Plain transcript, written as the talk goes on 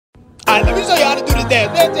Alright, let me show you how to do this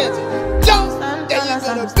dance. Dance. Jump. There you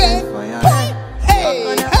go to bed. Hey,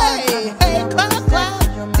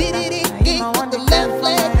 clap. Did it again with the left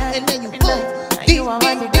leg, and then you boom.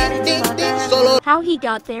 Ding. Solo. How he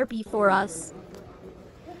got there before us.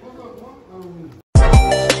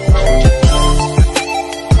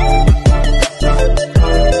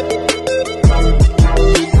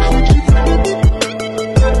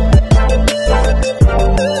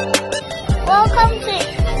 Welcome to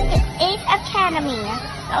the 8th Academy.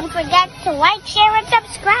 Don't forget to like, share, and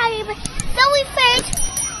subscribe. So we first.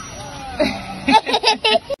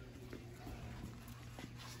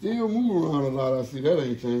 Still move around a lot, I see. That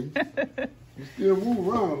ain't changed. You still move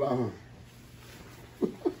around a lot, huh?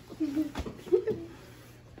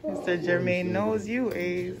 Mr. Jermaine knows you,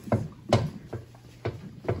 Ace.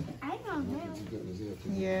 I know him.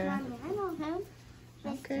 Yeah. Mommy, I know him.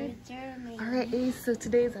 Okay. Mr. Jeremy. All right, Ace. So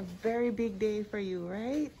today is a very big day for you,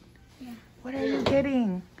 right? Yeah. What are you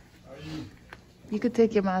getting? You could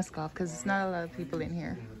take your mask off because it's not a lot of people in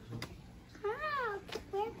here. How?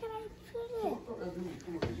 Where can I put it?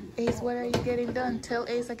 Ace, what are you getting done? Tell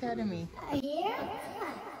Ace Academy. A haircut.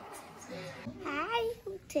 Hi.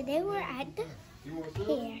 Today we're at the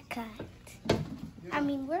haircut. I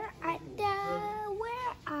mean, we're at the.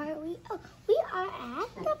 Where are we? Oh, we are at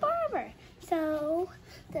the barber. So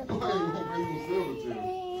the barber.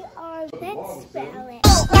 They are. Let's spell it.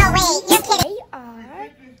 No way, you're kidding.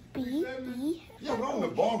 A-R-B-E. Yeah, but I'm the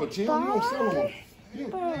barber, Tim. You don't sell them.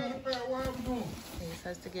 Ace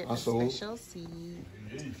has to get the special seed.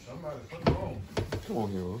 Come on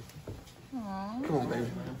here, huh? Aww. Come on, baby.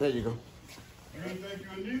 There you go.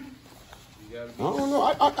 I don't know.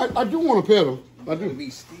 I do want to pet him. I do.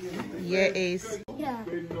 Yeah, Ace. Yeah.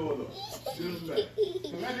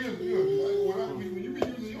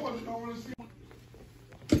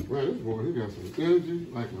 Man, this boy, he got some energy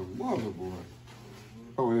like a mother boy.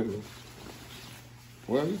 Oh, it is.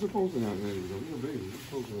 Well, he's supposed to have energy, though. He's a baby. He's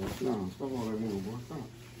supposed to have. Nah, stop all that moving, boy. Stop.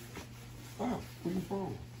 Stop. Where you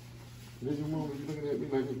from? Then your mom is looking at me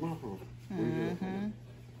like it's my fault. Mm-hmm.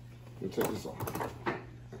 Now take this off.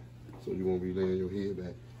 So you won't be laying your head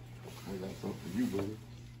back. I got something for you, buddy.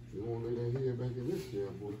 You won't lay that head back in this chair,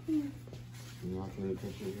 boy. You know I can't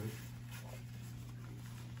touch your hair.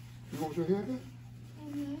 You want your haircut?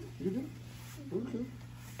 Mm-hmm. You do? Okay.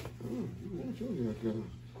 Oh, you want your haircut?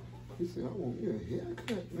 He said, I want me a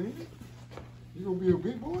haircut, man. You gonna be a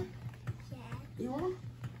big boy? Yeah. You are?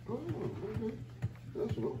 Oh, okay.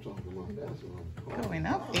 That's what I'm talking about. That's what I'm talking about. Going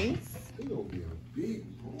up, Ace. He gonna be a big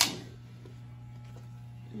boy.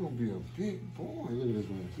 He gonna be a big boy. Look at this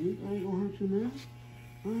man. See, I ain't gonna hurt you, man.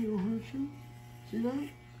 I ain't gonna hurt you. See that?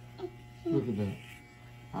 Look at that.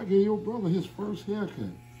 I gave your brother his first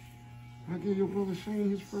haircut. I gave your brother Shane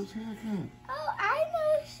his first haircut. Oh, I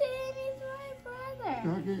know Shane is my brother.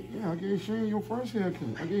 I gave Shane your first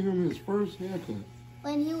haircut. I gave him his first haircut.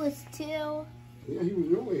 When he was 2. Yeah, he was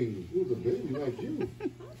your age. He was a baby like you.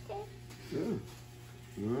 Okay. Yeah.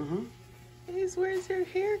 Uh-huh. Ace, where's your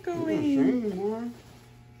hair Yeah, going? Shane, boy.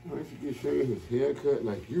 I used to get Shane his haircut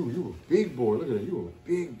like you. You a big boy. Look at that. You a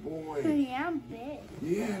big boy. Yeah, I'm big.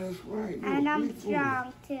 Yeah, that's right. You And a I'm big boy.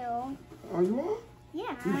 strong too. Oh, you are?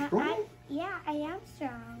 Yeah, You strong? I am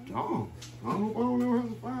strong. Oh, I hope I don't ever have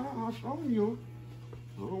to find out how strong you are.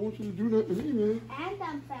 I don't want you to do that to me, man. And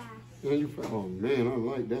I'm fast. Yeah, you fast. Oh, man, I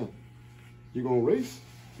like that. You gonna race?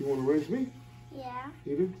 You want to race me? Yeah.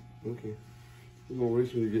 You do? Okay. You gonna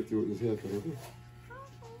race when you get through with this haircut, okay?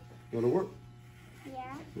 That'll work?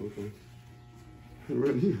 Yeah. Okay.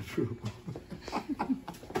 Ready to trip.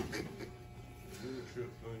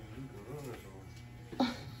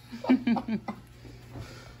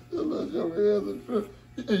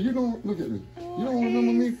 Hey, you don't look at me. You don't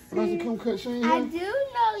remember me when I used to come cut Shane hair? I do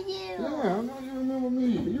know you. Yeah, I know you remember me.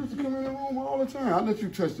 You used to come in the room all the time. I let you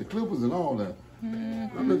touch the clippers and all that.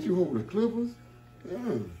 I let you hold the clippers. Yeah. I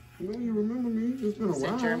know you remember me. It's been a Mr.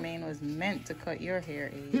 while. Jermaine was meant to cut your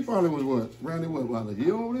hair, Ace. He probably was what? Randy, what, about a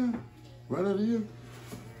year over there? Right out of a year?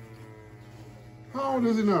 How old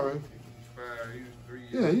is he now, right? 5, he was 3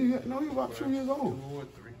 years. Yeah, he was about 2 years old. 2 or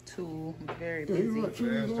 3. 2, very Yeah, he was busy. about 2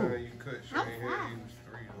 years Last old. time you cut Shane hair, he was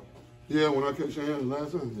 3 though. Yeah, when I cut Shane hair the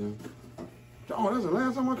last time, yeah. Oh, that's the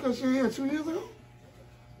last time I cut Shane hair, 2 years ago?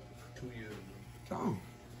 2 years ago. Oh.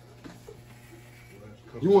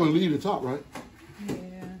 You want to leave the top, right? Yeah.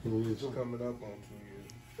 You want to leave the It's top? coming up on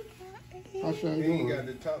 2 years. How Shane He ain't doing? got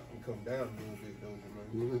the top and come down a little bit though,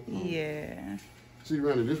 Jermaine. Yeah. See,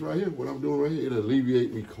 Randy, this right here, what I'm doing right here, it'll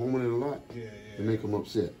alleviate me combing it a lot Yeah, and make them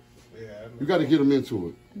upset. Yeah, I know. You got to get them into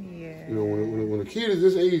it. Yeah. You know, when a kid is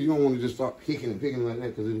this age, you don't want to just start picking and picking like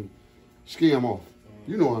that because it'll scare them off.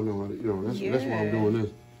 You know I know how to, you know, that's why I'm doing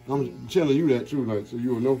this. I'm telling you that too, like, so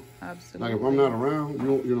you'll know. Absolutely. Like, if I'm not around,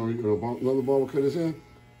 another barber cut his hair,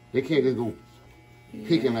 they can't just go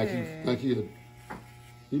picking like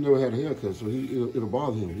he never had a haircut, so it'll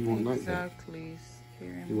bother him. He won't like that. Exactly.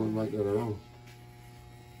 He won't like that at all.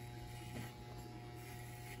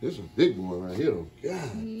 This is a big boy right here, though.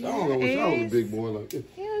 God, I wish I was a big boy like this.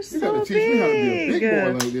 You're You gotta teach me how to be a big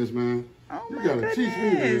boy like this, man. Oh You my gotta goodness. teach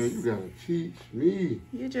me, man. You gotta teach me.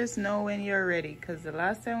 You just know when you're ready, because the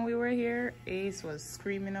last time we were here, Ace was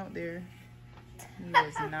screaming out there. He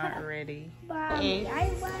was not ready. Mommy, I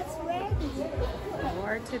was ready. You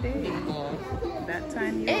are today. That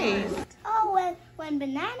time you were. Oh, when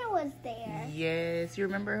Banana was there. Yes. You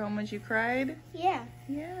remember how much you cried? Yeah.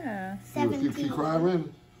 Yeah. He cried,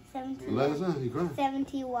 Randy? 71. Last time he cried.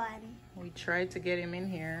 71. We tried to get him in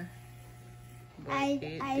here. But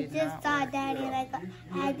I just saw Daddy and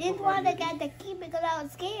I didn't want to get the key because I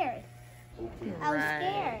was scared. I was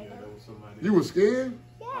scared. You were scared?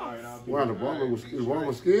 Yes. Why, the barber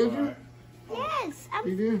scared you? Yes.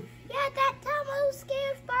 He did? Yeah, that time I was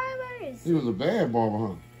scared of barbers. He was a bad barber,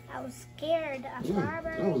 huh? I was scared of Yeah,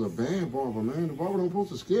 barbers. that was a bad barber, man. The barber don't supposed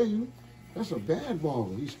to scare you. That's a bad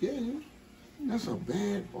barber. He scared you. That's a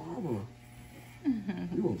bad barber.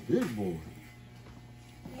 You a big boy.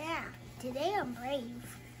 Yeah. Today I'm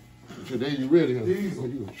brave. Today you ready, huh? Oh,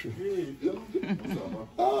 you a trip.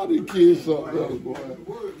 Oh, these kids something else, boy.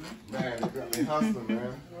 Man, they got me hustling,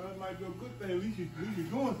 man. Well, it might be a good thing. At least you're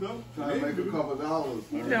doing something. Trying to make a couple dollars.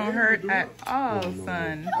 You don't hurt at all,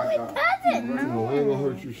 son. No, it doesn't. No, I ain't gonna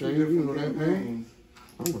hurt you, Shane. You know that, man.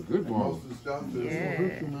 I'm a good barber. Most of the stuff is Yeah.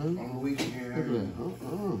 Man. on the weekend. Look at that.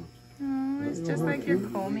 Oh, it's just like you're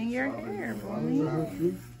combing your hair,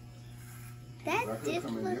 boy. That just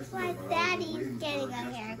looks like Daddy's getting a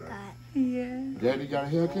haircut. Yeah. Daddy got a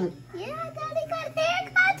haircut? Yeah, Daddy got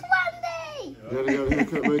haircuts one day. Daddy got a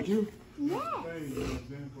haircut like you? Yes.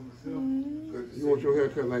 You want your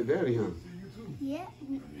haircut like Daddy, huh? Yeah.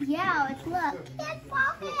 Yeah, it's look. It's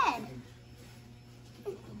bald head.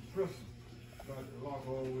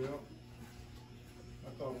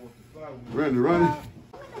 Randy. I'm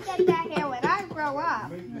gonna get that hair when I grow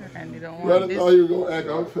up. And you don't want Randy this. thought you were gonna act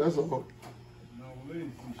up. That's all.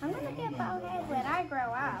 I'm gonna get bald head when I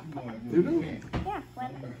grow up. You do? Yeah,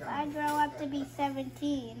 when I grow up to be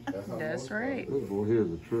 17. That's right. This boy here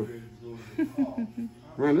is a trip.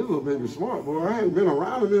 Man, this little baby smart, boy. I ain't been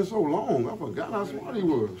around him in so long. I forgot how smart he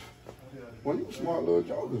was. Well, you a smart little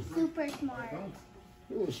joker. Super smart.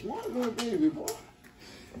 You a smart little baby, boy.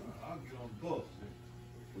 I'll get on the bus.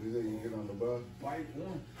 What do you think you can get on the bus? Bike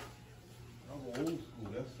one. I'm old school.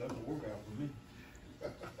 That's a workout for me.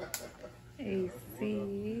 AC.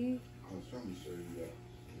 I'm trying to show you that.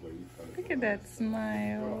 Where you cut it. Look at that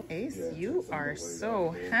smile. Ace, you are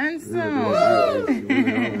so Yeah, handsome.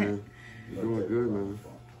 man. You're doing good, man.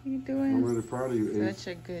 You're I'm doing really proud of you, Ace. such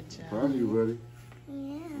a good job. Proud of you, buddy.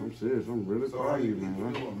 Yeah. I'm serious. I'm really proud of you, man.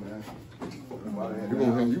 Man.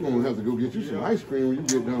 You're gonna have to go get you some ice cream when you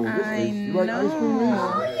get done with this. I Ace. You like ice cream, man?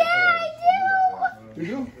 Oh, yeah, I You do?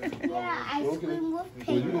 do. Yeah, ice cream with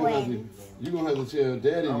Well, you're gonna have to tell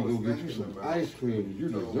Daddy to go get you some ice cream. You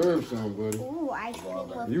deserve some, buddy. Ooh, ice cream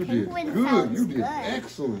with You did penguins good. sounds You did good.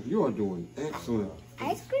 excellent. You are doing excellent.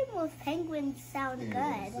 Ice cream with penguins sound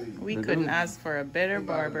good. We couldn't ask for a better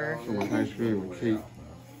barber. Some ice cream with cake.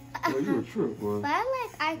 Well, you a trip, boy. But I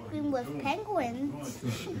like ice cream with penguins.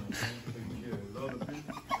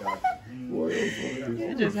 Boy, you're funny.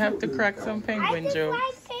 You just have to crack some I penguin just jokes.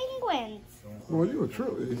 like penguins. Boy, you a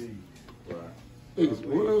trip, Ace. Ace,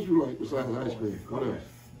 what else you like besides ice cream? What else?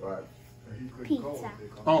 Right. Pizza.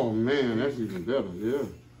 Oh man, that's even better. Yeah.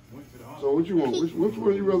 So what you want? Which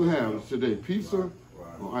one you rather have today? Pizza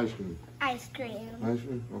or ice cream? Ice cream. Ice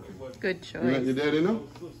cream. Okay. Good You let your choice. daddy know?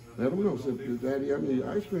 Let him know. Say, Daddy, I need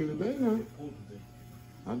ice cream today now.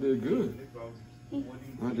 I did good.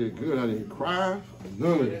 I did good. I didn't cry.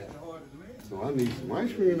 None of that. So I need some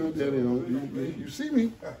ice cream out there. You see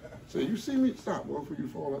me? Say, you see me? Stop, boy, before you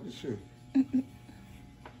fall out the chair.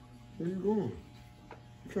 Where you going?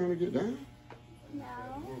 You trying to get down? No.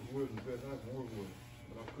 Work with the best I can work with.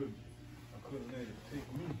 But I couldn't let it take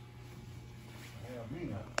me. Have me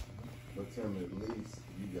now. But tell me, at least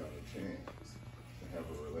you got a chance to have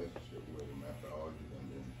a relationship with him after all you've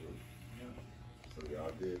been through. Yeah. So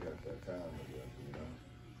y'all did have that time together, you know?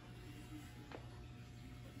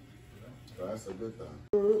 So that's a good thing.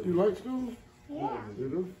 You like school? Yeah. You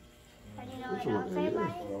do? And you know what else I That's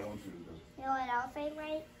like? what I want you to do. You know what else I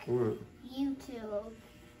like? What? YouTube.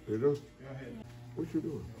 You do? Yeah, I had What you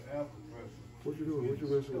doing? alpha pressure. What you doing? What you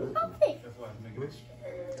messing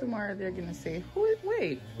with? Tomorrow they're gonna say,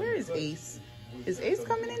 wait, where is Ace? Is Ace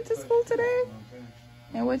coming into school today?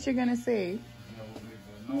 And what you're gonna say?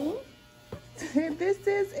 Me? This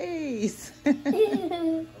is Ace. Look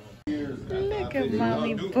at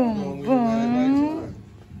mommy, boom, boom.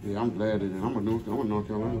 Yeah, I'm glad that I'm a North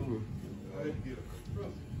Carolina fan.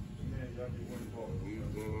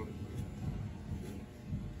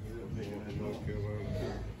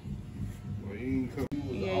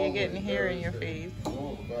 Yeah, you're getting hair in your face.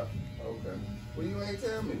 Okay. Well, you ain't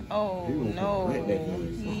tell me. Oh no.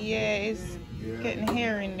 Yes. Getting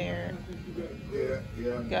hair in there.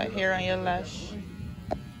 Yeah. Got hair on your lash.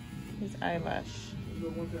 His eyelash. Yeah.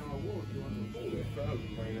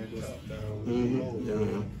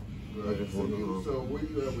 I just want to So where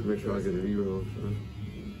you at with make sure I get an euro.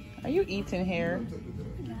 Are you eating hair?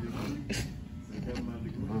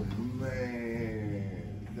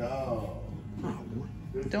 Man, dog.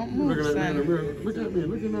 Don't move, Look at me in the son. mirror. Look at me.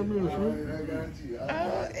 Look in that mirror, son. I got you.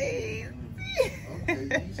 Oh, Ace.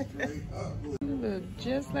 Okay, you straight up. You look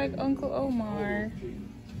just like Uncle Omar.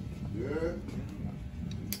 Yeah.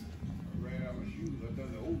 Ran out of shoes. I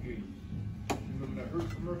done the old game. You remember that hurt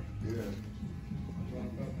commercial? Yeah. I ran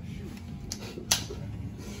out my shoes.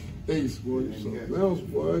 Ace, boy, you something else,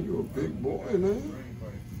 boy. You a big boy, man.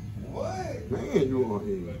 What? Man, you are a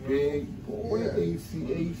big boy, Ace.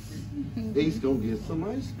 Ace gonna get some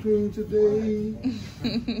ice cream today.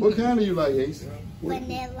 What kind do you like, Ace?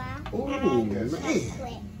 Vanilla. Oh, and man.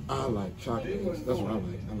 chocolate. I like chocolate. Ace. That's what I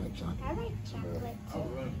like. I like chocolate. I like chocolate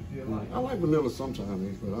too. I like vanilla sometimes,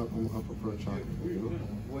 Ace, but I prefer chocolate. You know?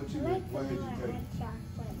 What I you like what did vanilla you take? and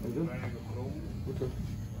chocolate. I do. Okay.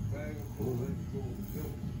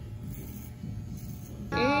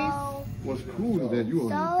 Oh, What's cool is that you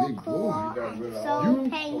are a so big cool. boy. So You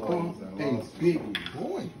penguin. are a big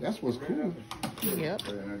boy. That's what's cool. Yep.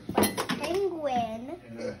 Penguin.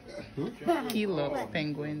 He loves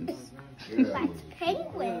penguins. But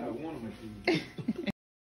penguin.